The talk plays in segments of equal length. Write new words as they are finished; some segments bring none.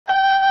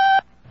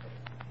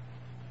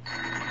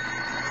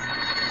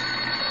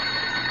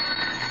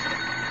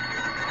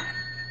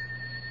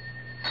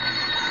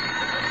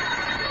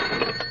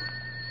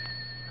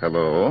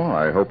Hello.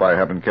 I hope I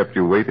haven't kept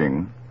you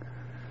waiting.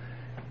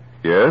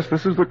 Yes,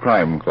 this is the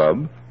Crime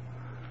Club.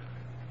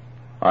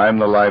 I'm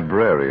the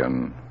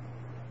librarian.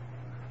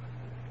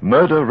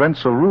 Murder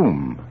Rents a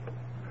Room.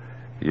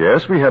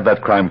 Yes, we have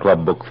that Crime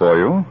Club book for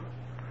you.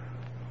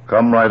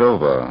 Come right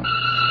over.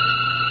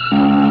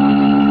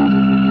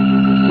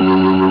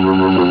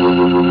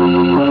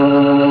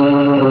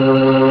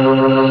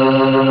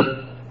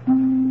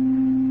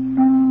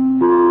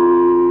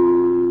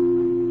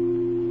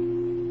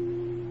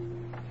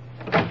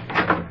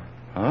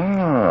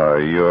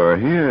 You're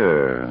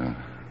here.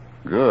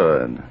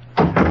 Good.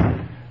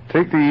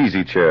 Take the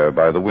easy chair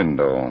by the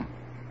window.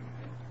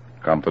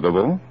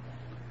 Comfortable?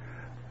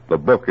 The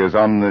book is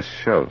on this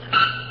shelf.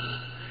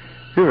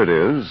 Here it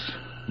is,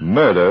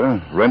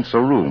 Murder Rents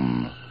a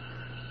Room,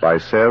 by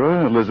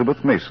Sarah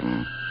Elizabeth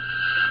Mason.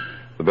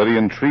 The very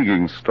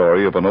intriguing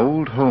story of an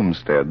old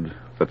homestead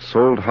that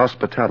sold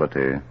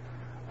hospitality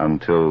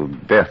until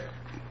death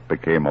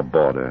became a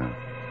border.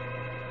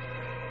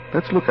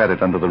 Let's look at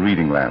it under the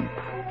reading lamp.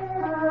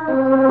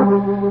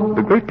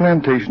 The great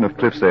plantation of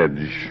Cliff's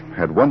Edge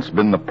had once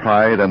been the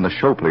pride and the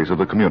showplace of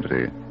the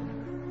community.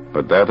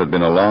 But that had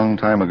been a long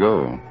time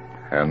ago,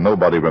 and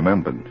nobody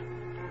remembered.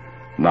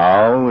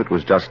 Now it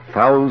was just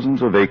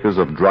thousands of acres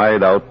of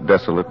dried-out,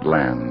 desolate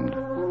land.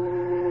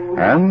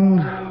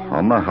 And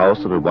on the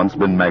house that had once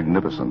been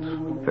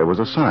magnificent, there was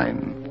a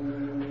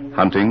sign.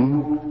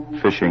 Hunting,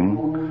 fishing,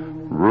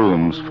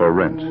 rooms for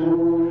rent.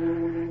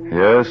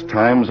 Yes,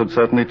 times had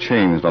certainly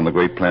changed on the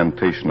great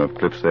plantation of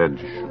Cliff's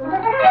Edge.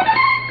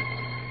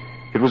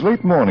 It was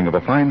late morning of a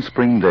fine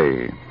spring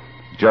day,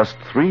 just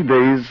 3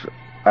 days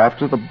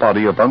after the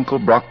body of Uncle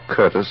Brock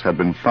Curtis had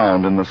been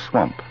found in the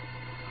swamp,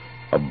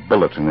 a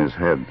bullet in his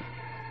head.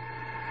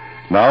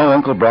 Now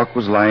Uncle Brock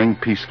was lying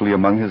peacefully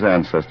among his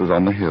ancestors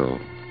on the hill,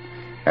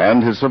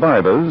 and his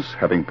survivors,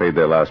 having paid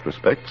their last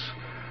respects,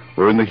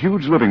 were in the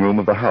huge living room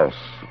of the house,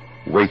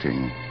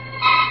 waiting.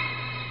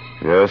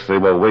 Yes, they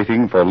were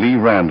waiting for Lee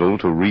Randall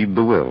to read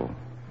the will.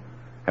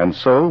 And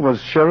so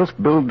was Sheriff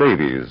Bill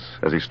Davies,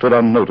 as he stood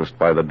unnoticed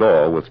by the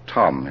door with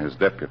Tom, his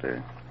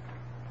deputy.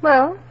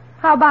 Well,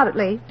 how about it,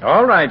 Lee?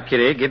 All right,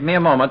 Kitty. Give me a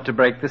moment to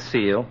break the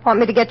seal.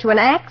 Want me to get you an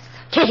axe?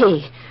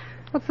 Kitty!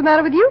 What's the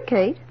matter with you,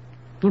 Kate?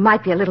 You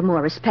might be a little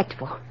more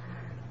respectful.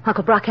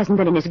 Uncle Brock hasn't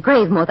been in his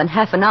grave more than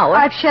half an hour.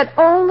 I've shed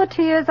all the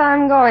tears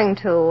I'm going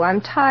to.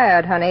 I'm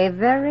tired, honey.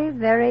 Very,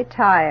 very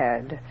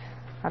tired.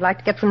 I'd like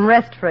to get some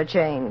rest for a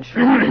change.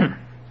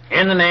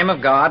 In the name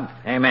of God,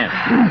 amen.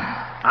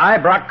 I,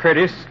 Brock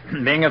Curtis,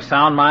 being of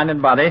sound mind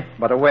and body,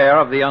 but aware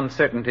of the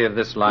uncertainty of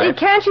this life. Lee,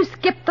 can't you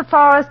skip the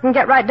forest and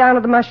get right down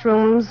to the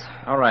mushrooms?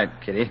 All right,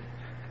 Kitty.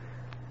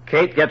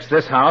 Kate gets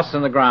this house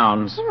and the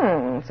grounds.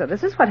 So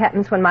this is what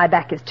happens when my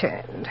back is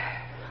turned.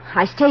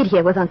 I stayed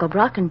here with Uncle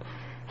Brock and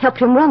helped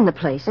him run the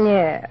place.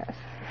 Yes.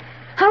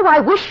 How I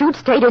wish you'd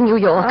stayed in New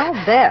York.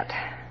 I'll bet.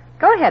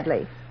 Go ahead,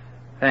 Lee.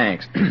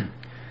 Thanks.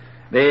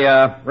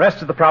 The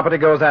rest of the property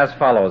goes as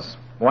follows.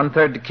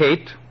 1/3 to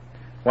Kate,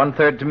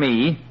 1/3 to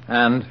me,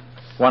 and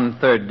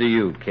 1/3 to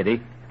you,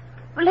 Kitty.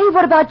 Lee,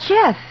 what about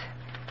Jeff?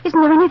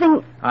 Isn't there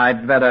anything...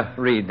 I'd better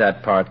read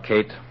that part,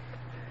 Kate.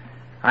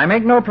 I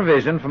make no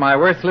provision for my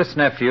worthless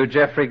nephew,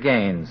 Jeffrey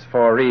Gaines,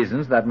 for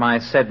reasons that my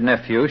said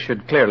nephew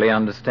should clearly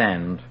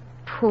understand.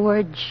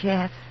 Poor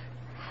Jeff.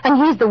 And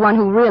he's the one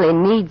who really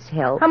needs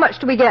help. How much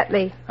do we get,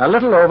 Lee? A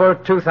little over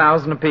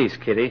 $2,000 apiece,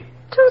 Kitty.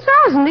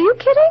 2,000? Are you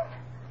kidding?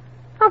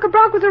 Uncle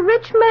Brock was a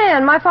rich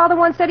man. My father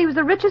once said he was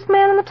the richest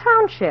man in the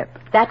township.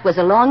 That was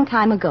a long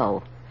time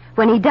ago.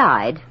 When he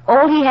died,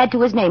 all he had to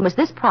his name was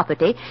this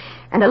property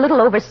and a little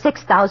over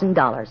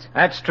 $6,000.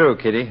 That's true,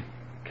 Kitty.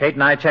 Kate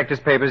and I checked his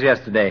papers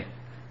yesterday.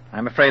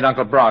 I'm afraid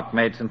Uncle Brock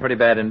made some pretty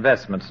bad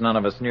investments none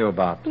of us knew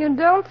about. You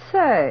don't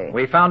say.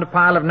 We found a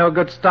pile of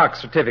no-good stock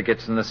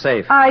certificates in the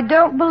safe. I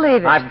don't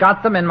believe it. I've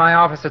got them in my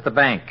office at the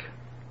bank.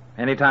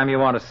 Anytime you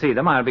want to see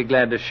them, I'll be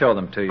glad to show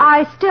them to you.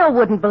 I still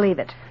wouldn't believe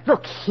it.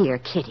 Look here,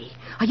 Kitty.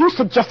 Are you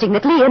suggesting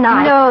that Lee and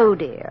I... No,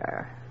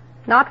 dear.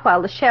 Not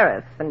while the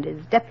sheriff and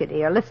his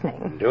deputy are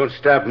listening. Don't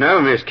stop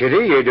now, Miss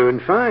Kitty. You're doing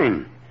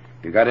fine.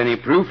 You got any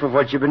proof of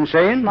what you've been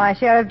saying? My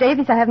Sheriff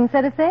Davies, I haven't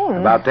said a thing.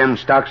 About them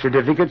stock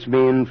certificates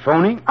being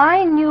phony?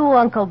 I knew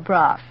Uncle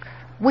Brock.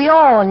 We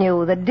all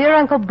knew that dear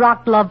Uncle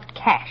Brock loved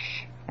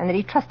cash and that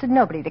he trusted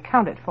nobody to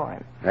count it for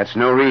him. That's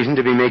no reason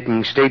to be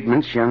making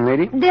statements, young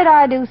lady. Did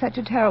I do such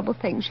a terrible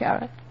thing,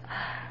 Sheriff?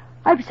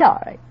 I'm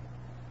sorry.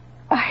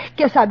 I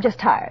guess I'm just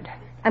tired.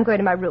 I'm going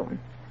to my room.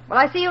 Will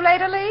I see you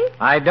later, Lee?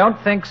 I don't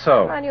think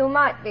so. Well, you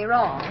might be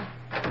wrong.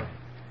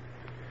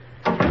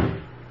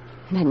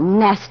 The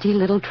nasty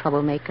little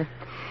troublemaker.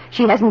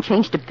 She hasn't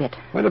changed a bit.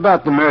 What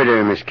about the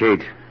murder, Miss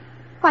Kate?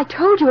 I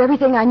told you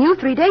everything I knew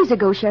 3 days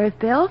ago, Sheriff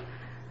Bill.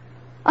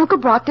 Uncle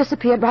Brock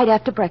disappeared right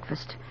after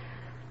breakfast.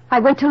 I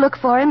went to look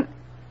for him,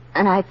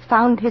 and I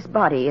found his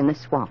body in the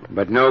swamp.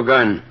 But no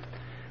gun.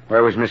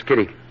 Where was Miss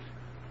Kitty?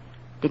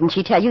 Didn't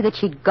she tell you that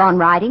she'd gone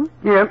riding?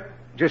 Yep,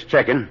 just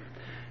checking.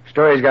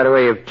 Story's got a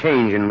way of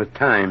changing with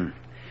time.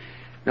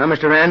 Now,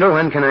 Mr. Randall,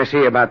 when can I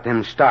see about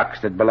them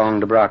stocks that belong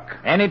to Brock?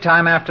 Any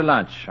time after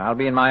lunch. I'll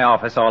be in my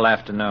office all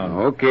afternoon.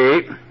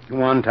 Okay.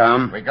 Come on,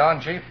 Tom. We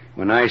gone, Chief?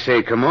 When I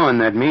say come on,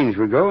 that means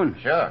we're going.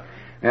 Sure.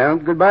 Well,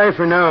 goodbye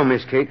for now,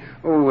 Miss Kate.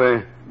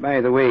 Oh,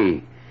 by the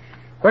way,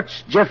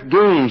 what's Jeff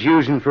Gaines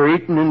using for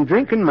eating and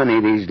drinking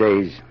money these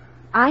days?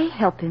 I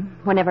help him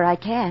whenever I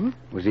can.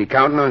 Was he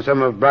counting on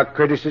some of Brock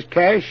Curtis's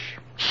cash?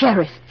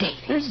 Sheriff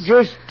Davies.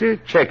 Just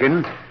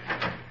checking.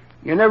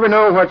 You never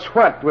know what's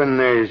what when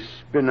there's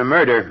been a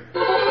murder.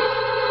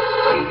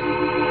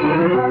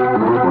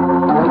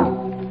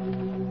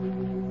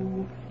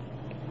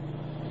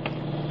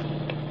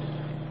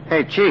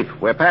 Hey, Chief,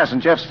 we're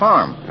passing Jeff's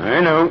farm. I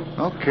know.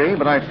 Okay,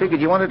 but I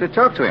figured you wanted to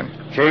talk to him.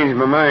 Changed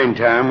my mind,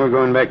 Tom. We're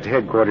going back to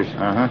headquarters.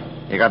 Uh-huh.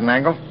 You got an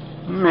angle?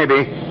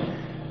 Maybe.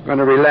 Going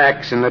to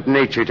relax and let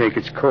nature take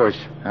its course.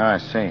 Oh, I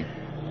see.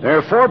 There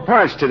are 4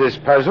 parts to this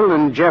puzzle,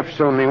 and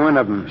Jeff's only one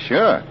of them.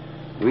 Sure.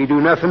 We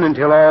do nothing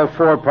until all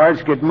 4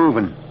 parts get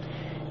moving.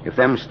 If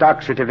them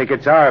stock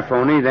certificates are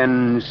phony,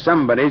 then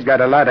somebody's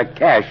got a lot of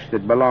cash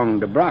that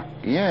belonged to Brock.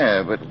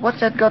 Yeah, but what's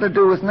that got to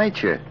do with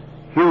nature?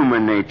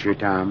 Human nature,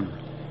 Tom.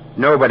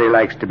 Nobody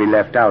likes to be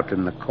left out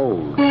in the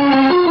cold.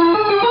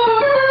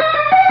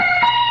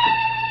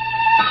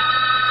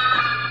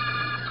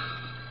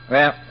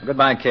 Well,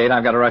 goodbye, Kate.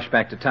 I've got to rush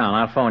back to town.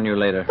 I'll phone you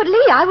later. But,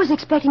 Lee, I was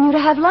expecting you to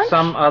have lunch.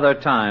 Some other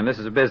time. This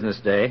is a business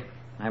day.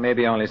 I may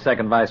be only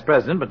second vice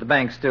president, but the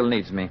bank still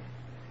needs me.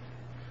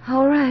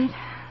 All right.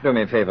 Do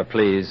me a favor,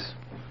 please.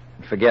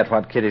 Forget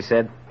what Kitty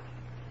said.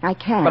 I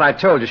can't. But I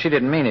told you she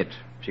didn't mean it.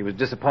 She was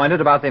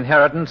disappointed about the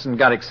inheritance and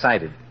got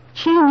excited.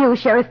 She knew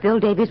Sheriff Bill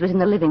Davies was in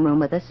the living room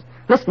with us,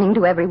 listening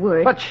to every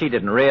word. But she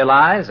didn't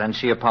realize, and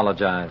she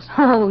apologized.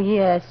 Oh,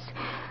 yes.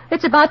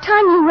 It's about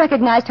time you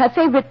recognized her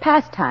favorite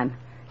pastime.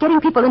 Getting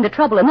people into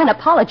trouble and then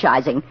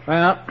apologizing.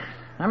 Well,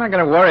 I'm not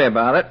going to worry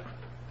about it.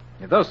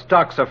 If those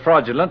stocks are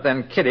fraudulent,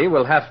 then Kitty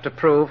will have to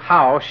prove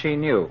how she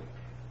knew.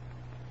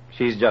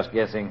 She's just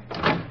guessing.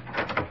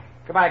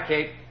 Goodbye,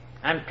 Kate.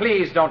 And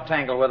please don't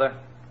tangle with her.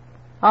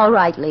 All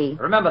right, Lee.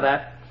 Remember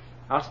that.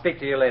 I'll speak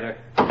to you later.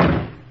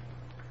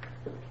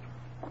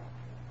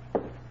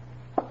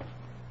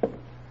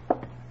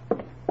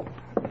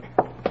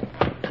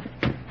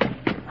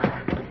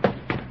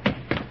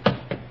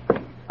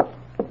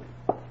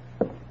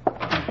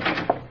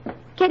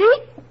 Kitty?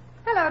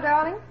 Hello,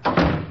 darling.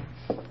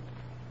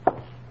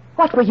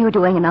 What were you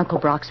doing in Uncle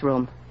Brock's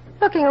room?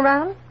 Looking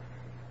around.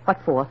 What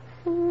for?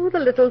 Ooh, the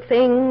little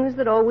things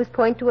that always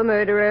point to a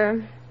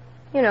murderer.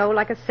 You know,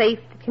 like a safe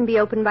that can be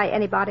opened by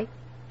anybody.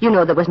 You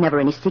know there was never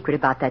any secret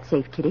about that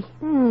safe, Kitty.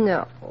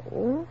 No.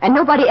 And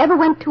nobody ever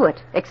went to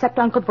it, except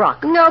Uncle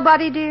Brock.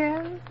 Nobody,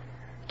 dear.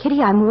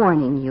 Kitty, I'm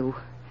warning you.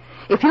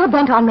 If you're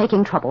bent on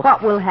making trouble...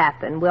 What will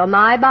happen? Will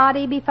my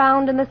body be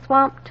found in the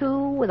swamp,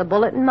 too, with a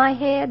bullet in my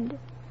head?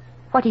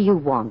 What do you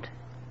want?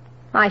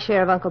 My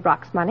share of Uncle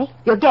Brock's money.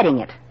 You're getting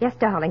it. Yes,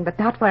 darling, but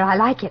not where I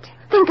like it.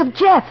 Think of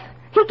Jeff.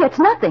 He gets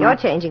nothing. You're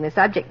changing the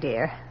subject,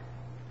 dear.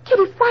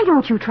 Kitty, why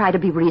don't you try to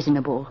be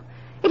reasonable?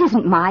 It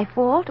isn't my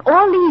fault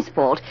or Lee's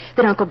fault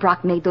that Uncle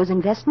Brock made those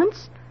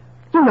investments.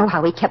 You know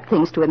how he kept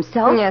things to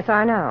himself. Yes,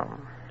 I know.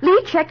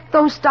 Lee checked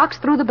those stocks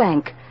through the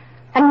bank.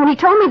 And when he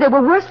told me they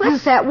were worthless... You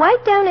sat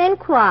right down and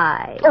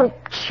cried. Oh,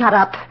 shut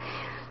up.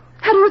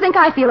 How do you think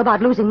I feel about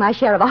losing my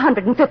share of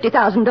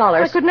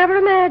 $150,000? I could never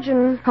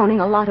imagine. Owning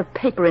a lot of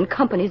paper in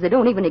companies that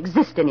don't even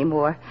exist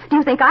anymore. Do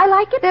you think I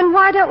like it? Then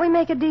why don't we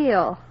make a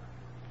deal?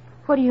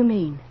 What do you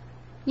mean?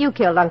 You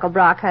killed Uncle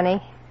Brock, honey.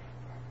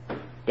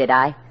 Did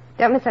I?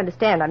 Don't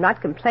misunderstand. I'm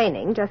not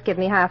complaining. Just give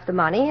me half the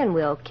money and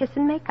we'll kiss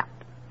and make up.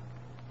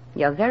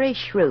 You're very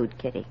shrewd,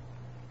 Kitty.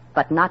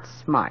 But not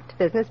smart.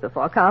 Business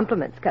before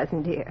compliments,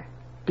 cousin dear.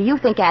 Do you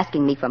think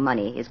asking me for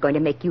money is going to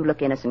make you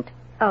look innocent?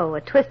 Oh,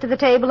 a twist of the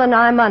table and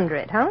I'm under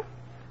it, huh?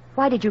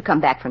 Why did you come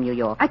back from New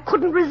York? I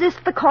couldn't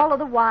resist the call of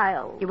the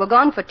wild. You were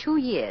gone for 2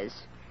 years,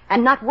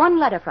 and not one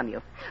letter from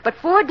you. But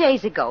 4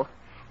 days ago,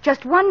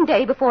 just one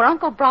day before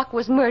Uncle Brock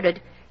was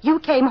murdered, you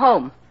came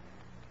home.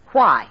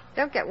 Why?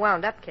 Don't get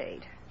wound up,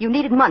 Kate. You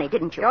needed money,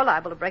 didn't you? You're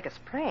liable to break a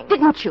spring.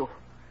 Didn't you?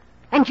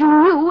 And you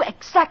knew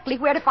exactly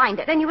where to find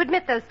it. Then you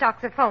admit those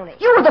stocks are phony.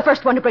 You were the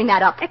first one to bring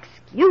that up.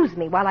 Excuse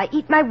me while I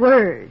eat my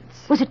words.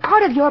 Was it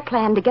part of your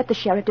plan to get the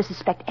sheriff to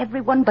suspect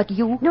everyone but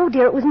you? No,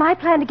 dear, it was my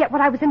plan to get what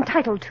I was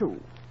entitled to.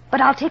 But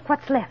I'll take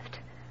what's left.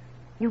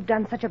 You've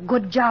done such a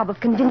good job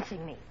of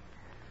convincing me.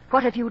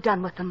 What have you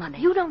done with the money?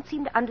 You don't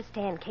seem to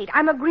understand, Kate.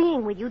 I'm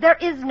agreeing with you. There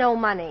is no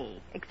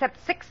money,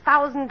 except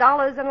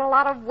 $6,000 and a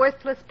lot of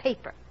worthless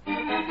paper.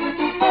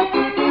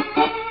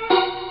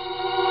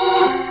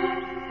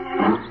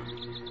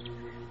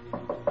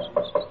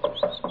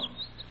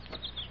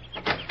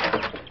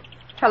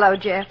 Hello,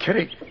 Jeff.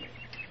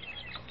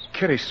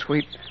 Kitty,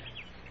 sweet.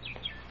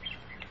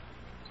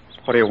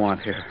 What do you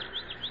want here?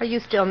 Are you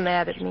still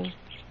mad at me?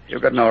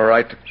 You've got no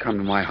right to come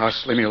to my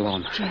house. Leave me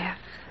alone. Jeff,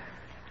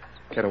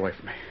 Get away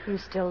from me. you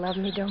still love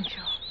me, don't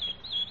you?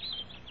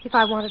 If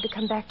I wanted to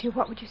come back to you,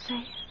 what would you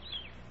say?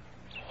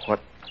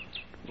 What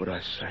would I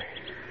say?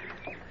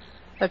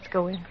 Let's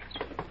go in.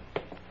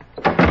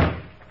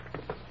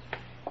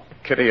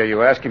 Kitty, are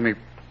you asking me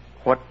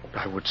what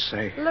I would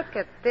say? Look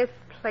at this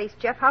place,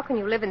 Jeff. How can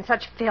you live in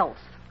such filth?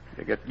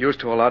 You get used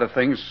to a lot of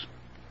things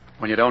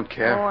when you don't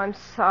care. Oh, I'm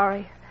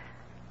sorry.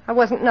 I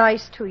wasn't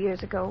nice 2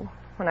 years ago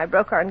when I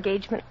broke our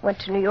engagement, went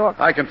to New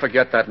York. I can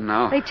forget that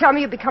now. They tell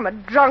me you've become a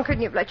drunkard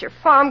and you've let your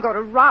farm go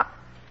to rot.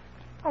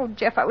 Oh,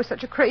 Jeff, I was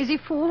such a crazy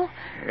fool.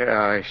 Yeah,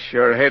 I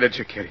sure hated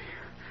you, Kitty.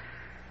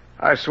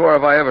 I swore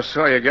if I ever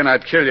saw you again,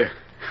 I'd kill you.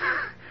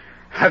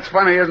 That's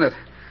funny, isn't it?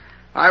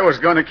 I was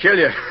going to kill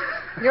you.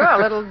 You're a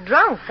little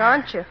drunk,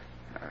 aren't you?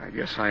 I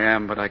guess I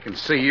am, but I can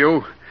see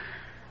you.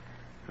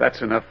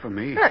 That's enough for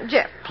me.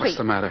 Jeff, please. What's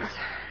the matter?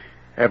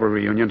 Every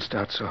reunion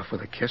starts off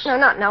with a kiss. No,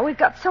 not now. We've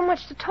got so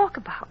much to talk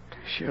about.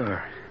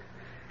 Sure.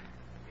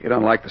 You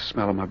don't like the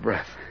smell of my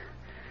breath.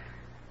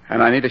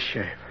 And I need a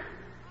shave.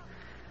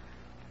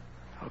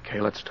 Okay,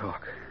 let's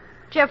talk.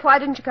 Jeff, why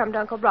didn't you come to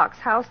Uncle Brock's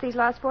house these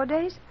last 4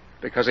 days?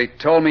 Because he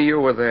told me you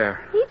were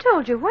there. He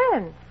told you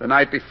when? The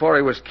night before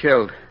he was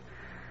killed.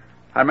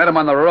 I met him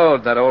on the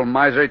road, that old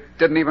miser. He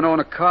didn't even own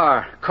a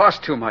car.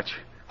 Cost too much.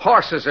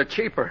 Horses are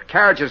cheaper.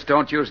 Carriages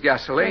don't use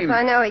gasoline. Yes,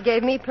 I know. He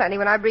gave me plenty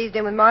when I breezed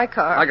in with my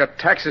car. I got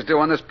taxes due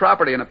on this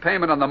property and a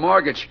payment on the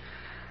mortgage.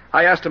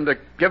 I asked him to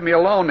give me a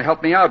loan to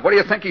help me out. What do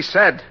you think he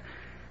said?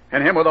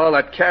 And him with all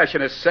that cash in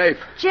his safe.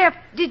 Jeff,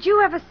 did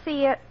you ever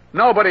see it?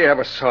 Nobody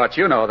ever saw it,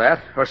 you know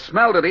that. Or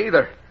smelled it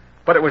either.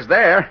 But it was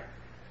there.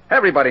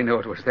 Everybody knew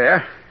it was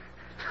there.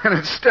 And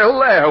it's still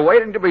there,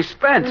 waiting to be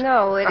spent.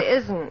 No, it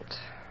isn't.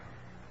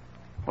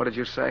 What did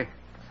you say?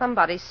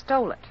 Somebody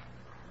stole it.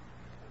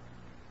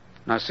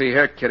 Now, see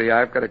here, Kitty,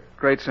 I've got a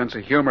great sense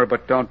of humor,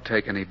 but don't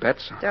take any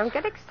bets. Don't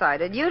get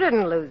excited. You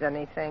didn't lose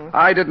anything.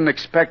 I didn't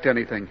expect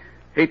anything.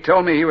 He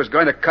told me he was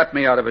going to cut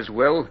me out of his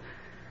will.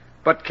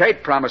 But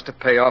Kate promised to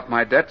pay off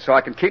my debt so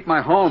I can keep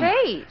my home.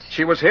 Kate?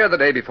 She was here the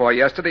day before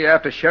yesterday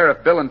after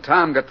Sheriff Bill and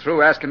Tom got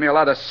through asking me a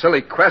lot of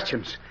silly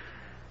questions.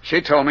 She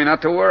told me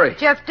not to worry.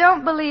 Jeff,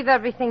 don't believe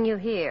everything you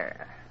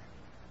hear.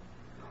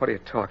 What are you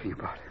talking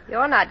about?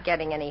 You're not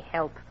getting any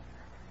help.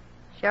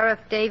 Sheriff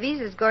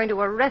Davies is going to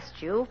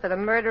arrest you for the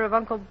murder of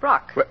Uncle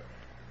Brock. What?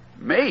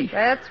 Me?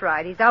 That's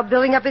right. He's out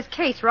building up his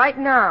case right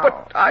now.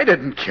 But I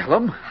didn't kill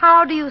him.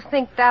 How do you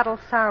think that'll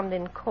sound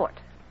in court?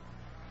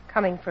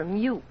 Coming from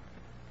you.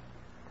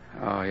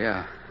 Oh,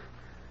 yeah.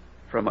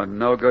 From a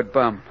no-good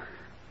bum.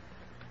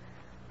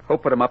 Who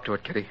put him up to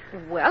it, Kitty?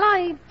 Well,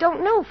 I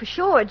don't know for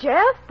sure,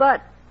 Jeff,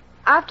 but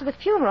after the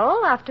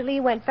funeral, after Lee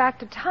went back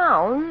to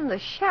town, the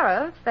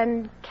sheriff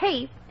and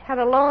Kate had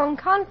a long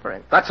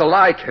conference. That's a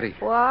lie, Kitty.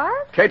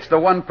 What? Kate's the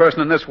one person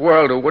in this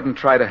world who wouldn't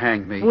try to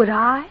hang me. Would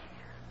I?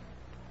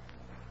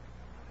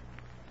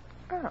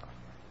 Oh.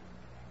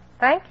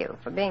 Thank you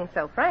for being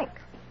so frank.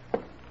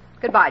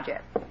 Goodbye,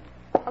 Jeff.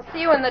 I'll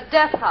see you in the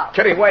death house.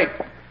 Kitty, wait.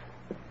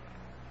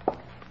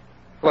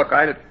 Look,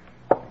 I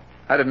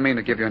didn't mean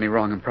to give you any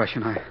wrong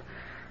impression.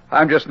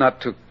 I'm just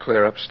not too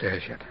clear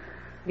upstairs yet.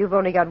 You've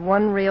only got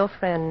one real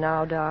friend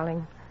now,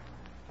 darling.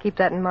 Keep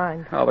that in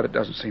mind. Oh, but it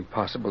doesn't seem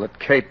possible that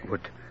Kate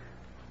would.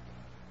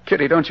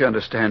 Kitty, don't you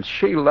understand?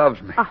 She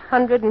loves me.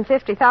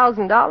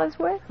 $150,000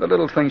 worth? The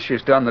little things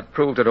she's done that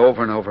proved it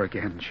over and over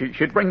again.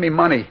 She'd bring me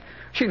money.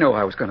 She knew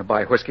I was going to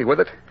buy whiskey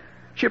with it.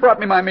 She brought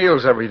me my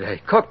meals every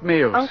day, cooked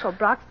meals. Uncle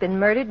Brock's been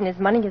murdered and his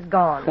money is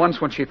gone. Once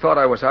when she thought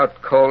I was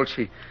out cold,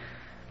 she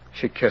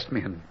kissed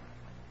me and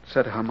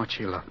said how much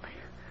she loved me.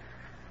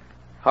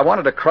 I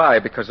wanted to cry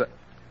because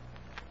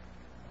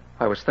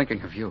I was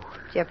thinking of you.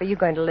 Jeff, are you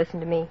going to listen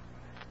to me?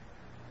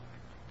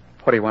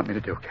 What do you want me to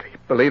do, Kitty?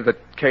 Believe that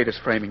Kate is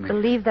framing me?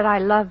 Believe that I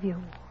love you.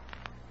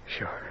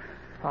 Sure.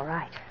 All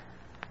right.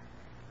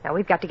 Now,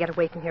 we've got to get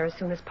away from here as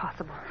soon as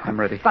possible. I'm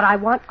ready. But I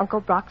want Uncle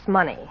Brock's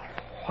money.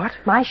 What?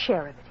 My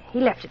share of it. He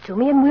left it to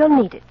me, and we'll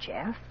need it,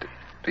 Jeff.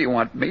 Do you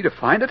want me to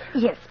find it?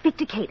 Yes, speak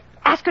to Kate.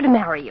 Ask her to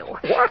marry you.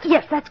 What?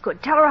 Yes, that's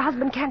good. Tell her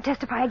husband can't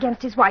testify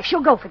against his wife.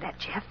 She'll go for that,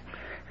 Jeff.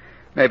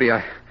 Maybe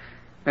I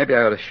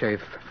ought to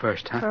shave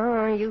first, huh?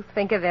 Oh, you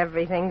think of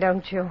everything,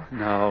 don't you?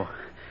 No,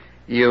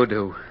 you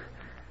do.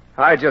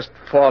 I just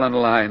fall in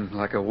line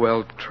like a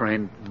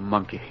well-trained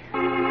monkey.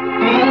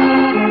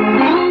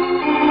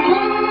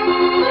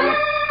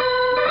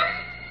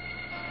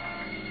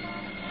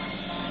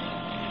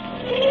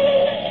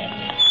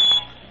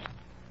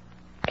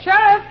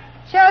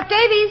 Sheriff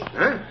Davies.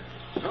 Huh?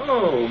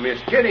 Oh,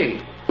 Miss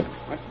Kitty.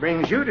 What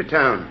brings you to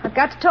town? I've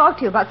got to talk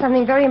to you about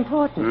something very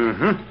important.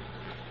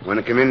 Mm-hmm. Want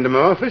to come into my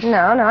office? No,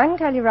 I can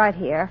tell you right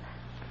here.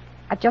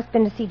 I've just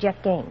been to see Jeff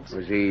Gaines.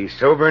 Was he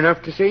sober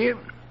enough to see you?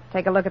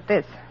 Take a look at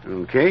this.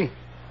 Okay.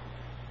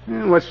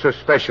 What's so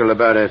special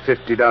about a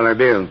 $50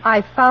 bill?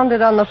 I found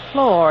it on the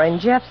floor in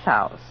Jeff's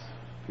house.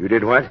 You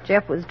did what?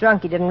 Jeff was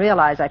drunk. He didn't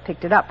realize I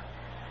picked it up.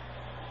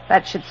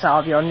 That should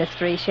solve your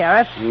mystery,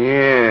 Sheriff.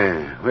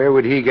 Yeah. Where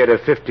would he get a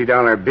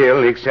 $50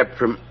 bill except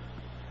from...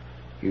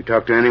 You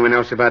talked to anyone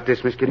else about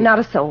this, Miss Kitty? Not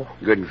a soul.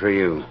 Good for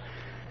you.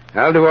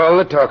 I'll do all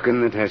the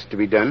talking that has to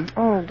be done.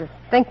 Oh, to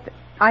think that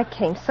I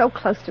came so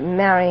close to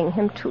marrying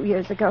him 2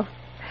 years ago.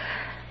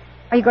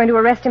 Are you going to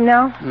arrest him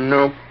now?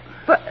 Nope.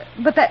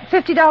 But that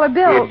 $50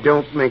 bill... It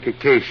don't make a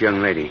case, young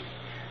lady.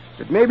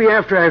 But maybe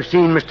after I've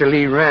seen Mr.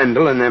 Lee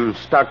Randall and them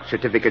stock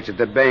certificates at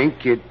the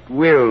bank, it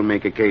will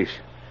make a case.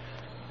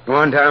 Go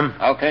on, Tom.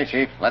 Okay,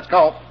 Chief. Let's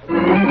go.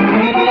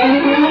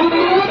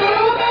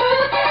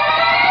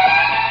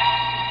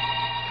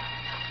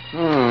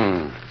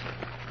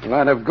 A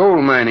lot of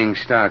gold mining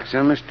stocks, huh,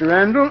 Mr.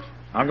 Randall?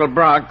 Uncle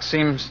Brock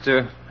seems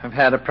to have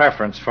had a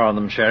preference for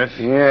them, Sheriff.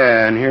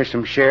 Yeah, and here's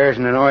some shares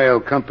in an oil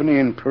company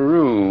in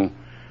Peru.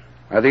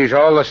 Are these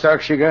all the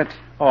stocks you got?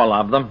 All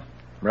of them,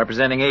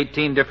 representing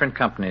 18 different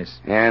companies.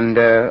 And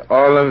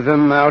all of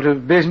them out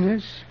of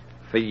business?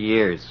 For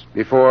years.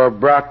 Before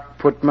Brock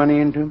put money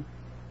into them?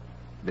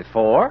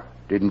 Before?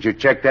 Didn't you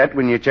check that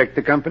when you checked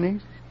the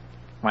companies?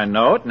 Why,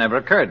 no, it never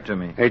occurred to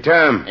me. Hey,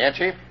 Tom. Yeah,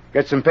 Chief?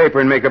 Get some paper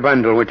and make a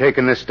bundle. We're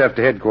taking this stuff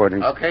to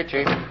headquarters. Okay,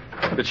 Chief.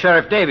 But,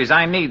 Sheriff Davies,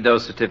 I need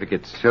those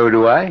certificates. So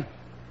do I.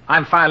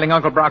 I'm filing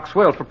Uncle Brock's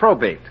will for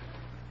probate.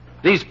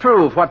 These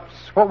prove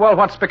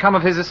what's become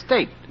of his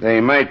estate.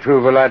 They might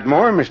prove a lot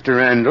more, Mr.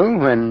 Randall,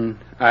 when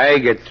I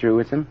get through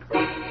with them.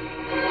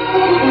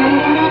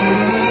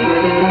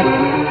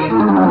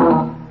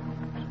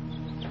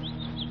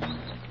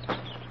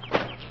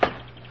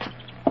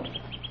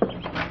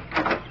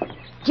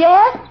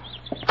 Jeff?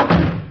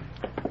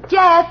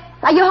 Jeff,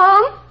 are you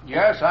home?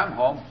 Yes, I'm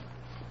home.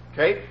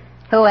 Kate?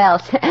 Who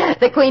else?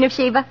 The Queen of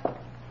Sheba?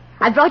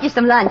 I brought you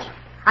some lunch.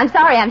 I'm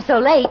sorry I'm so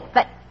late,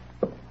 but...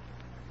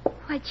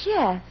 Why,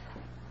 Jeff,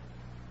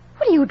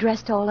 what are you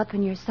dressed all up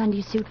in your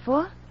Sunday suit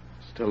for?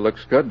 Still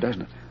looks good,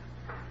 doesn't it?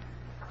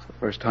 It's the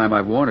first time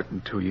I've worn it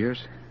in 2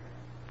 years.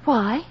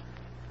 Why?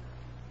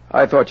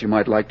 I thought you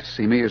might like to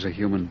see me as a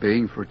human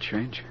being for a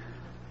change.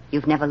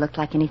 You've never looked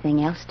like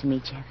anything else to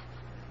me, Jeff.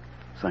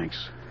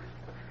 Thanks.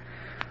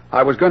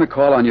 I was going to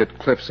call on you at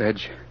Cliff's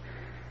Edge.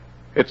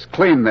 It's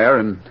clean there,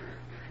 and...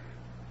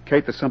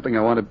 Kate, there's something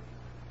I've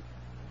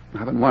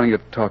been wanting to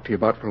talk to you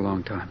about for a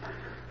long time.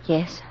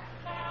 Yes?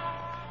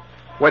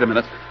 Wait a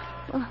minute.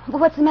 Well,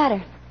 what's the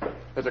matter?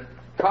 There's a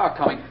car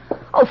coming.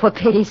 Oh, for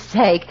pity's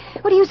sake.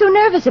 What are you so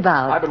nervous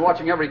about? I've been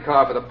watching every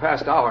car for the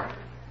past hour.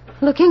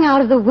 Looking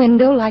out of the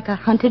window like a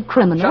hunted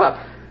criminal? Shut up.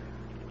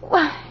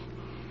 Why?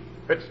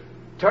 It's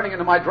turning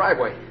into my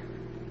driveway.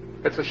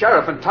 It's the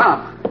sheriff and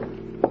Tom.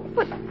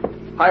 What?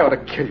 I ought to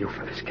kill you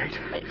for this, Kate.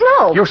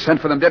 No. You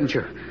sent for them, didn't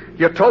you?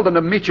 You told them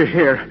to meet you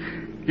here.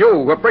 You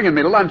were bringing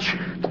me lunch.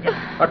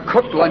 A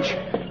cooked lunch.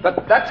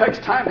 But that takes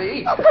time to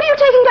eat. What are you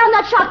taking down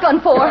that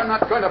shotgun for? You're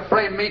not going to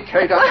frame me,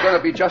 Kate. I'm going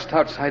to be just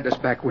outside this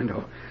back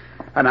window.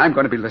 And I'm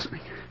going to be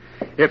listening.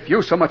 If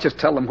you so much as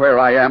tell them where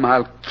I am,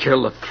 I'll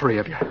kill the three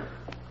of you.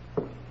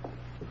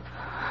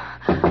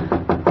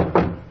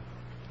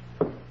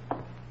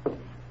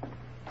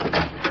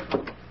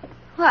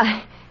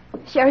 Why,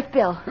 Sheriff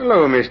Bill.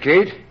 Hello, Miss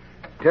Kate.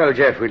 Tell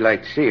Jeff we'd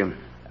like to see him.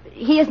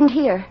 He isn't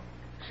here.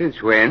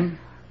 Since when?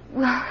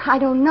 Well, I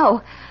don't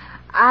know.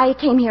 I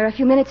came here a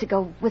few minutes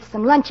ago with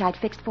some lunch I'd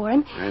fixed for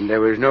him. And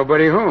there was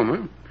nobody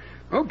home,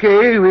 huh?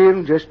 Okay,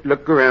 we'll just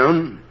look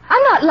around.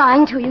 I'm not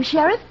lying to you,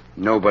 Sheriff.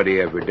 Nobody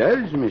ever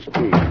does, Miss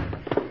Kate.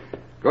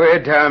 Go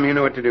ahead, Tom. You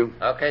know what to do.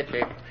 Okay,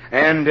 Chief.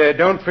 And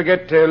don't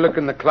forget to look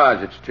in the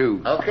closets,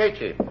 too. Okay,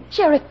 Chief.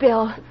 Sheriff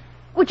Bill,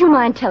 would you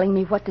mind telling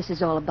me what this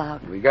is all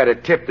about? We got a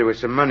tip there was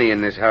some money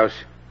in this house.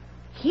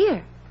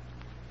 Here?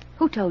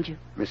 Who told you?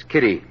 Miss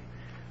Kitty.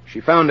 She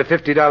found a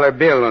 $50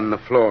 bill on the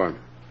floor.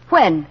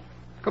 When?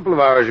 A couple of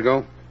hours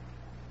ago.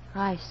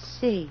 I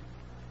see.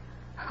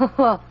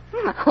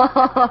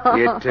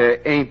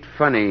 It ain't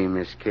funny,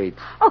 Miss Kate.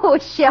 Oh,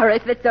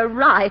 Sheriff, it's a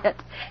riot.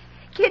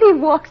 Kitty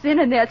walks in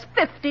and there's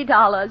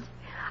 $50.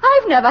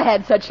 I've never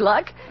had such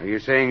luck. Are you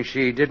saying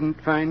she didn't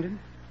find it?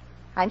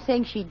 I'm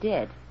saying she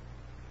did.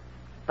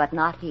 But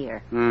not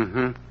here.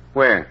 Mm-hmm.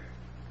 Where?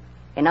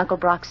 In Uncle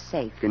Brock's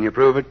safe. Can you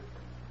prove it?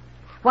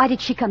 Why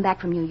did she come back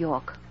from New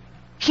York?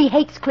 She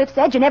hates Cliff's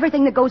Edge and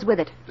everything that goes with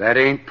it. That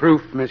ain't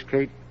proof, Miss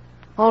Kate.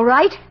 All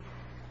right.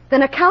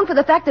 Then account for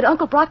the fact that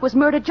Uncle Brock was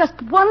murdered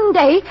just one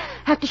day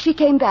after she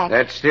came back.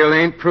 That still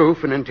ain't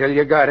proof, and until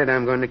you got it,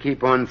 I'm going to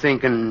keep on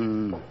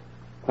thinking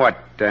what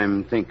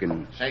I'm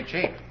thinking. Say,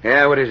 Chief,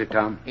 Yeah, what is it,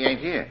 Tom? he ain't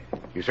here.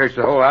 You searched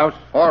the whole house?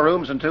 4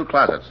 rooms and 2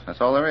 closets. That's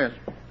all there is.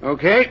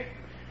 Okay.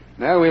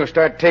 Now we'll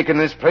start taking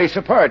this place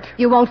apart.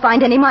 You won't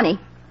find any money.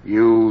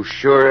 You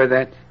sure of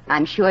that?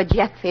 I'm sure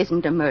Jeff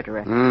isn't a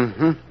murderer.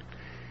 Mm-hmm.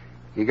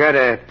 You got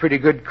a pretty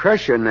good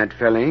crush on that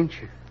fella, ain't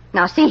you?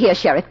 Now, see here,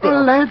 Sheriff Bill.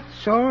 Well,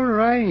 that's all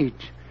right.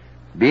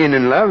 Being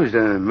in love's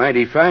a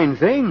mighty fine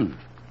thing.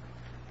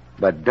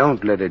 But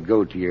don't let it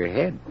go to your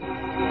head.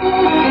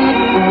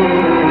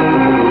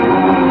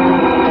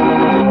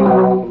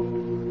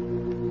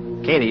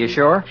 Katie, you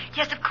sure?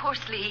 Yes, of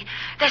course, Lee.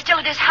 They're still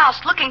at his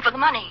house looking for the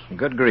money.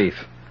 Good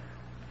grief.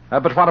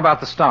 But what about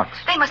the stocks?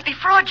 They must be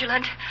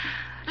fraudulent.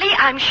 Lee,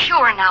 I'm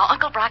sure now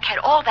Uncle Brock had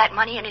all that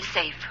money in his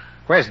safe.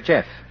 Where's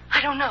Jeff?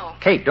 I don't know.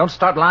 Kate, don't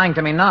start lying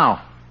to me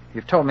now.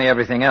 You've told me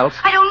everything else.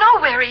 I don't know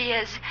where he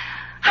is.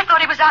 I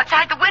thought he was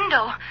outside the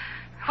window.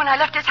 When I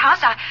left his house,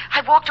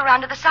 I walked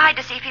around to the side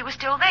to see if he was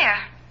still there.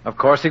 Of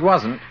course he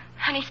wasn't.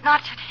 And he's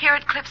not here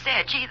at Cliff's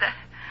Edge either.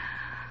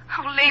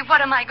 Oh, Lee,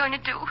 what am I going to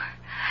do?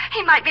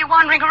 He might be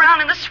wandering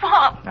around in the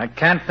swamp. I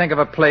can't think of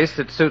a place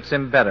that suits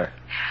him better.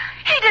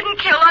 He didn't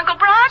kill Uncle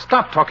Brock.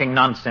 Stop talking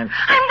nonsense.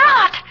 I'm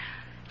not.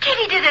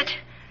 Kitty did it.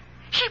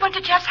 She went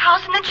to Jeff's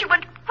house, and then she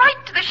went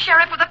right to the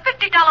sheriff with a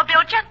 $50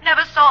 bill Jeff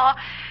never saw.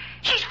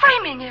 She's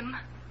framing him.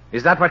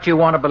 Is that what you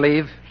want to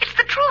believe? It's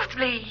the truth,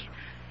 Lee.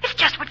 It's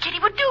just what Kitty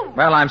would do.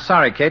 Well, I'm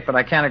sorry, Kate, but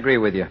I can't agree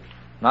with you.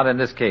 Not in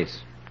this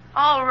case.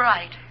 All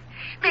right.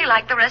 Be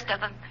like the rest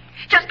of them.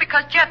 Just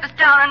because Jeff is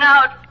down and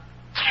out.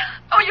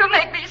 Oh, you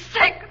make me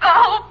sick, the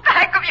whole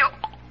pack of you.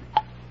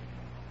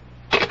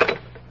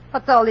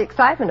 What's all the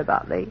excitement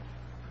about, Lee?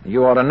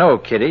 You ought to know,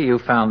 Kitty. You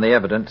found the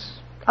evidence.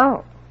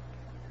 Oh.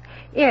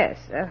 Yes,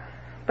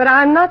 but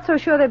I'm not so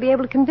sure they'll be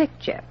able to convict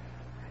Jeff.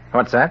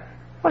 What's that?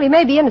 Well, he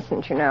may be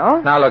innocent, you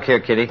know. Now, look here,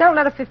 Kitty. Don't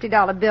let a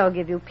 $50 bill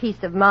give you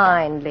peace of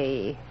mind,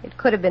 Lee. It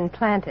could have been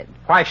planted.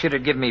 Why should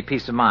it give me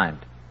peace of mind?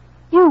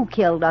 You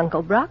killed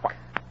Uncle Brock.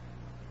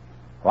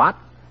 What?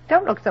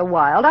 Don't look so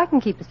wild. I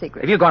can keep a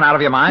secret. Have you gone out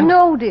of your mind?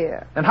 No,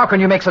 dear. Then how can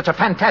you make such a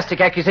fantastic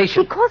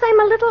accusation? Because I'm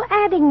a little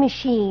adding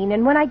machine,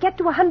 and when I get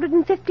to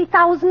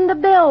 150,000, the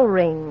bell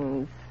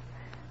rings.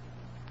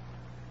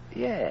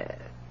 Yeah.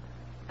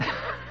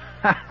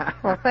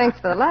 Well, thanks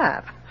for the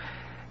laugh.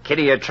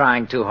 Kitty, you're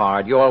trying too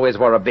hard. You always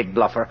were a big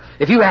bluffer.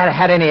 If you had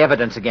had any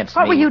evidence against me...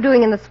 What were you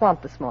doing in the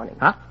swamp this morning?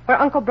 Huh? Where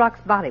Uncle Brock's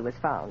body was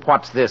found.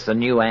 What's this, a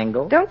new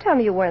angle? Don't tell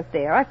me you weren't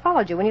there. I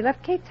followed you when you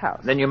left Kate's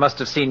house. Then you must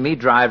have seen me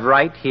drive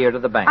right here to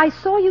the bank. I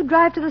saw you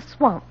drive to the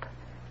swamp.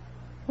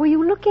 Were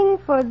you looking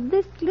for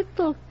this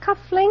little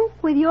cufflink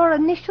with your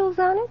initials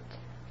on it?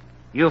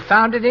 You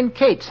found it in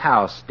Kate's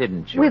house,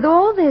 didn't you? With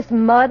all this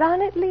mud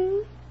on it,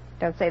 Lee?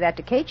 Don't say that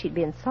to Kate. She'd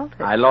be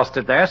insulted. I lost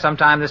it there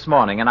sometime this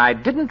morning, and I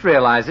didn't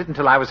realize it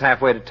until I was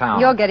halfway to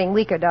town. You're getting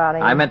weaker,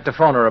 darling. I meant to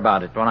phone her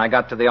about it. When I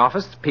got to the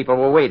office, people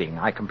were waiting.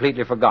 I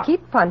completely forgot.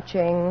 Keep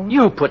punching.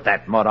 You put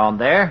that mud on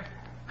there.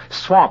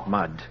 Swamp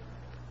mud.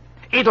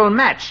 It'll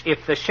match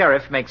if the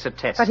sheriff makes a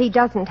test. But he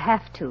doesn't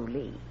have to,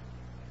 Lee.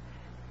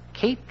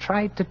 Kate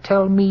tried to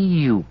tell me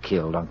you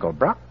killed Uncle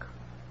Brock,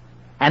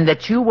 and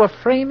that you were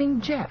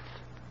framing Jeff.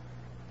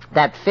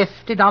 That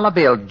 $50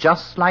 bill,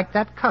 just like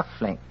that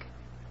cufflink.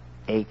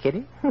 Hey,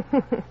 Kitty?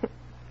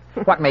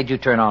 What made you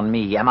turn on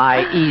me? Am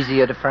I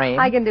easier to frame?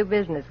 I can do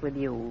business with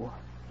you.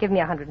 Give me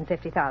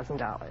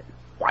 $150,000.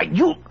 Why,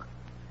 you...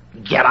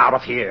 Get out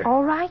of here.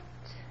 All right.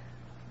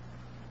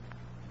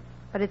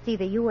 But it's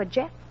either you or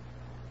Jeff.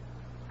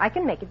 I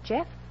can make it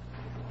Jeff.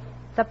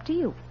 It's up to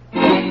you.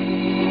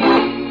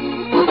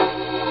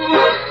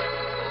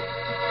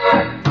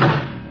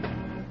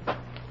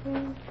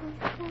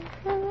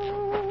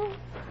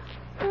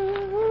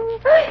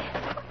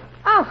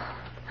 Oh,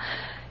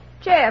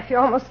 Jeff, you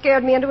almost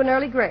scared me into an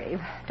early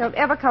grave. Don't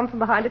ever come from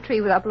behind a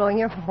tree without blowing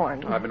your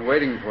horn. I've been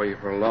waiting for you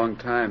for a long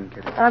time,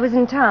 Kitty. I was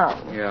in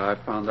town. Yeah, I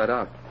found that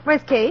out.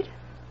 Where's Kate?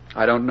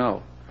 I don't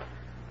know.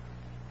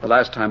 The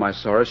last time I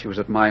saw her, she was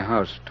at my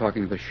house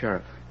talking to the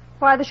sheriff.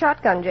 Why the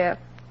shotgun, Jeff?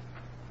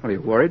 What, are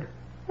you worried?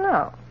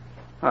 No.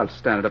 I'll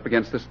stand it up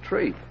against this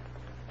tree.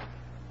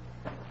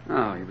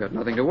 Oh, you've got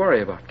nothing to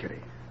worry about, Kitty.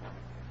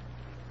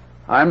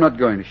 I'm not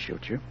going to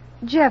shoot you.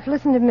 Jeff,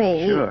 listen to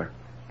me. Sure.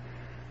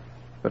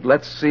 But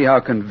let's see how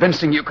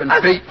convincing you can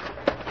be.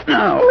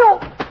 Now. No.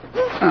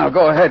 Now,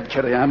 go ahead,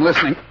 Kitty. I'm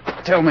listening.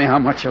 Tell me how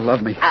much you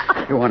love me.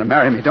 You want to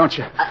marry me, don't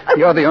you?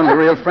 You're the only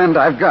real friend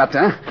I've got,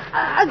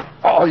 huh?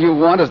 All you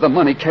want is the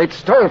money Kate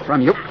stole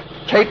from you.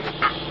 Kate...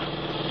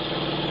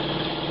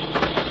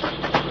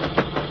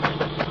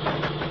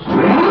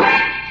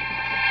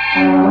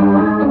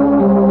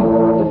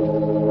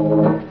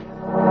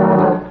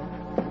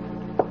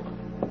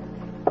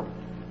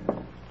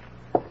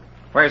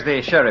 Where's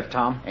the sheriff,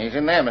 Tom? He's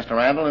in there, Mr.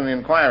 Randall, in the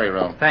inquiry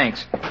room.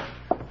 Thanks.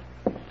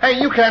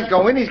 Hey, you can't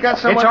go in. He's got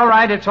someone...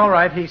 It's all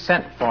right. He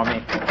sent for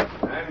me.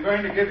 I'm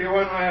going to give you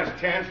one last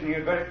chance, and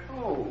you'd better...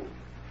 Oh,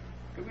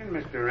 come in,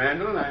 Mr.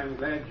 Randall. I'm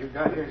glad you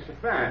got here so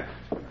fast.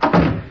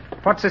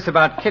 What's this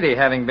about Kitty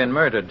having been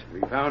murdered?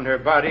 We found her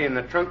body in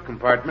the trunk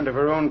compartment of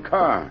her own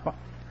car.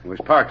 It was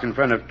parked in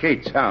front of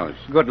Kate's house.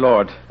 Good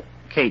Lord.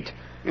 Kate.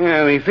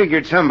 Yeah, we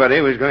figured somebody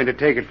was going to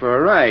take it for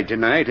a ride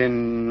tonight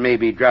and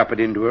maybe drop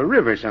it into a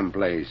river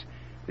someplace.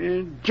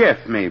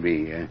 Jeff,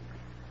 maybe.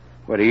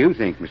 What do you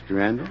think, Mr.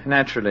 Randall?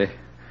 Naturally.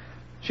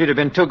 She'd have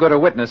been too good a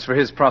witness for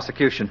his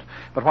prosecution.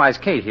 But why is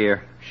Kate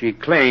here? She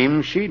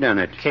claims she done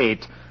it.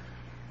 Kate.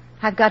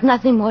 I've got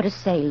nothing more to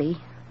say, Lee.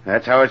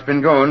 That's how it's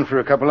been going for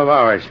a couple of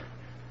hours.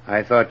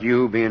 I thought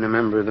you, being a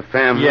member of the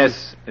family...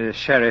 Yes,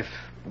 Sheriff,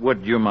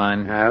 would you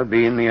mind? I'll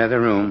be in the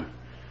other room.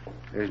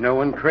 There's no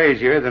one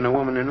crazier than a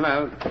woman in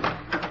love.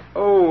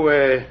 Oh,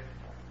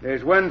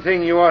 there's one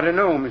thing you ought to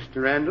know,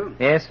 Mr. Randall.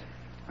 Yes?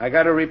 I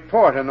got a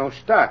report on those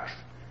stocks.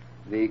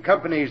 The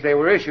companies they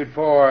were issued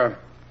for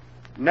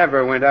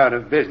never went out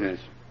of business.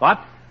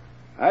 What?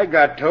 I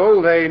got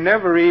told they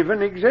never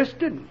even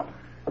existed.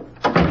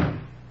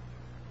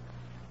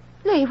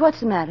 Lee, what's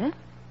the matter?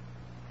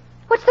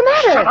 What's the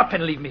matter? Shut up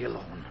and leave me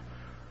alone.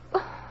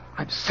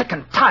 I'm sick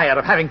and tired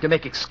of having to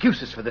make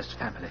excuses for this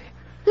family.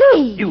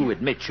 Lee! You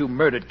admit you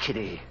murdered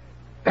Kitty.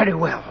 Very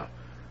well.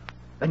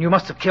 Then you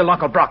must have killed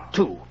Uncle Brock,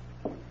 too.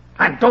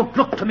 And don't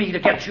look to me to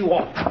get you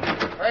off.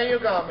 Where you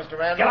going, Mr.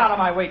 Randall? Get out of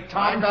my way,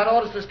 Tom. I've got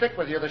orders to stick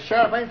with you. The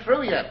sheriff ain't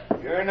through yet.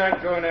 You're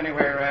not going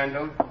anywhere,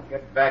 Randall.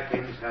 Get back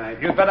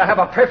inside. You'd better have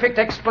a perfect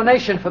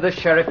explanation for this,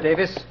 Sheriff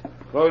Davis.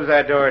 Close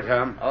that door,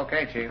 Tom.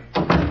 Okay, Chief.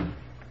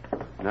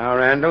 Now,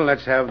 Randall,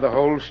 let's have the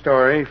whole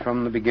story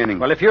from the beginning.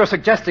 Well, if you're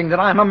suggesting that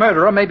I'm a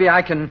murderer, maybe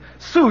I can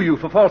sue you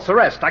for false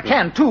arrest. I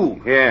can,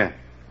 too. Yeah.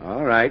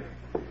 All right.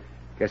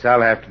 Guess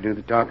I'll have to do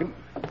the talking.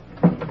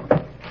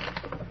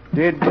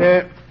 Did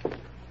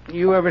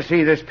you ever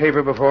see this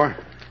paper before?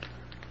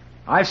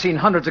 I've seen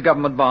hundreds of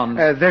government bonds.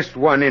 This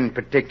one in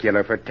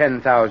particular for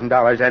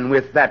 $10,000, and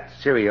with that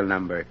serial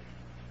number.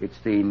 It's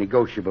the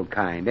negotiable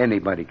kind.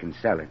 Anybody can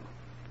sell it.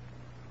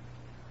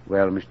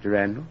 Well, Mr.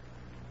 Randall?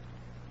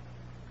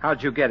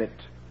 How'd you get it?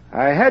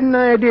 I had an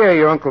idea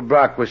your Uncle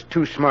Brock was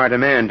too smart a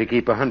man to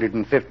keep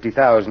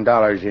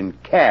 $150,000 in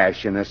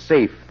cash in a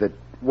safe that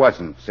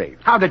wasn't safe.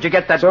 How did you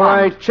get that So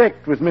I bond?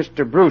 checked with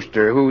Mr.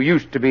 Brewster, who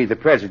used to be the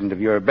president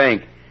of your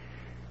bank.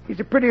 He's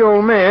a pretty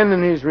old man,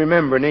 and his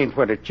remembering ain't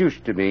what it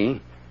used to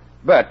be.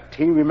 But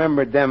he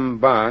remembered them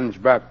bonds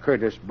Brock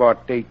Curtis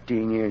bought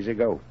 18 years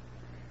ago.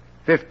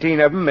 15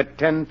 of them at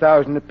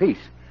 $10,000 apiece.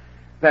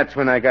 That's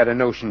when I got a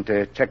notion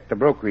to check the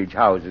brokerage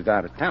houses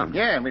out of town.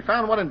 Yeah, and we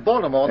found one in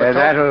Baltimore that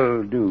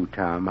That'll do,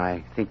 Tom.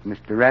 I think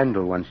Mr.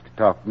 Randall wants to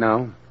talk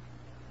now.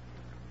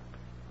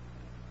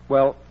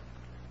 Well,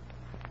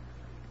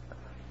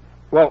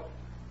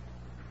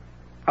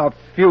 a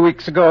few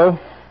weeks ago,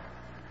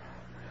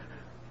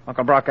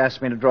 Uncle Brock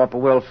asked me to draw up a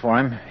will for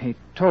him. He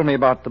told me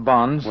about the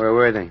bonds. Where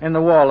were they? In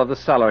the wall of the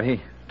cellar.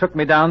 He took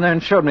me down there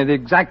and showed me the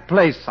exact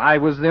place. I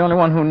was the only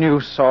one who knew,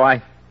 so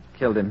I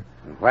killed him.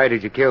 Why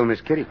did you kill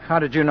Miss Kitty? How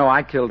did you know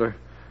I killed her?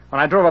 When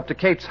I drove up to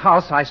Kate's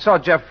house, I saw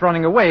Jeff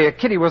running away.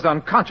 Kitty was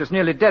unconscious,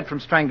 nearly dead from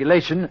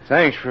strangulation.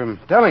 Thanks for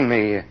telling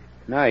me.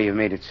 Now you've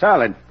made it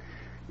solid.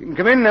 You can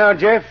come in now,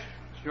 Jeff.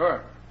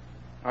 Sure.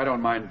 I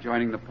don't mind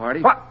joining the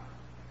party. What?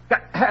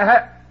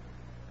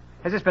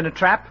 Has this been a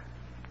trap?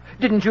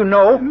 Didn't you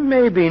know?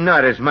 Maybe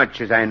not as much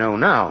as I know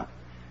now.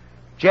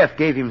 Jeff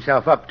gave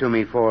himself up to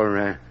me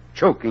for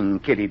choking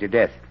Kitty to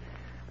death.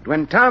 But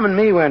when Tom and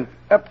me went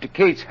up to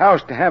Kate's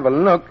house to have a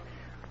look,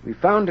 we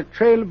found a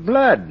trail of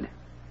blood.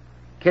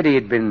 Kitty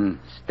had been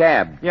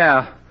stabbed.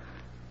 Yeah.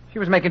 She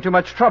was making too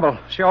much trouble.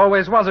 She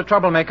always was a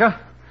troublemaker.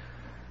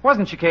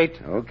 Wasn't she, Kate?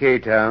 Okay,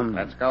 Tom.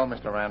 Let's go,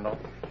 Mr. Randall.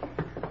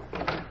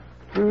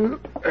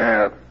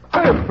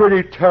 I'm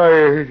pretty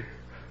tired.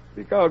 I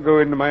think I'll go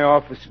into my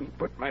office and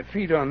put my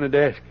feet on the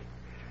desk.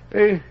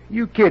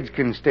 You kids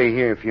can stay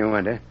here if you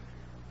want to.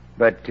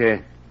 But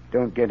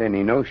don't get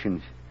any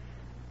notions.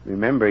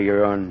 Remember,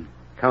 you're on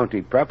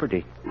county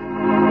property.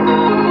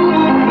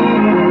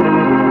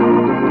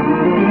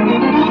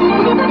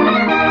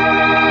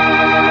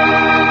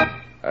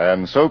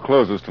 And so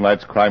closes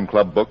tonight's Crime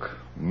Club book,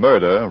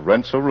 Murder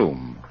Rents a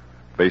Room,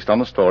 based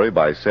on a story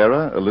by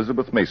Sarah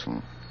Elizabeth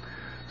Mason.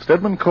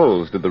 Stedman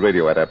Coles did the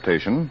radio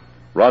adaptation.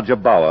 Roger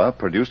Bauer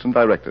produced and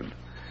directed.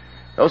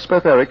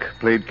 Elspeth Eric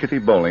played Kitty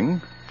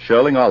Bowling.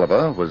 Sherling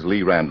Oliver was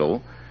Lee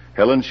Randall.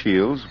 Helen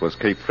Shields was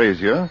Kate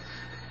Frazier.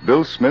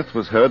 Bill Smith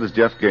was heard as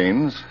Jeff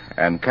Gaines.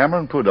 And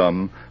Cameron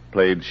Prudhomme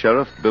played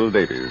Sheriff Bill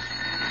Davies.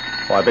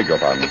 Oh, I beg your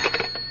pardon.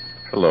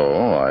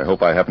 Hello. I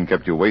hope I haven't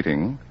kept you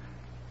waiting.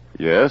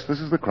 Yes, this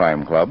is the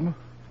Crime Club.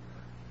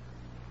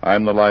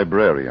 I'm the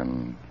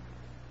librarian.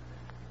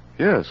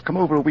 Yes, come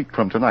over a week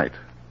from tonight.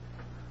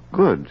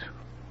 Good.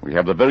 We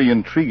have the very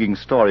intriguing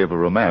story of a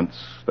romance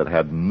that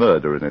had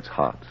murder in its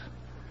heart.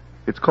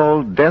 It's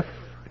called Death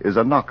is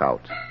a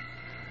Knockout.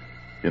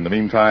 In the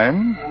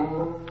meantime,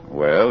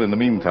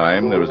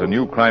 there is a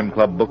new Crime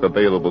Club book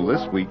available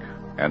this week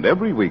and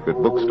every week at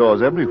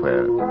bookstores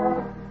everywhere.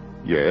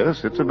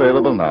 Yes, it's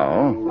available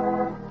now.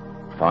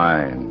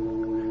 Fine.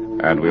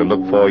 And we'll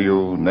look for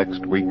you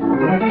next week.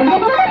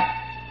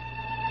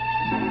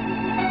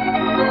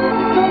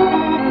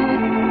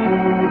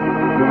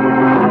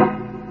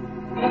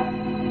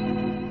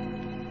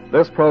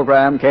 This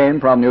program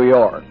came from New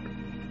York.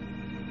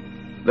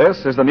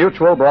 This is the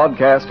Mutual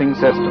Broadcasting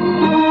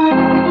System.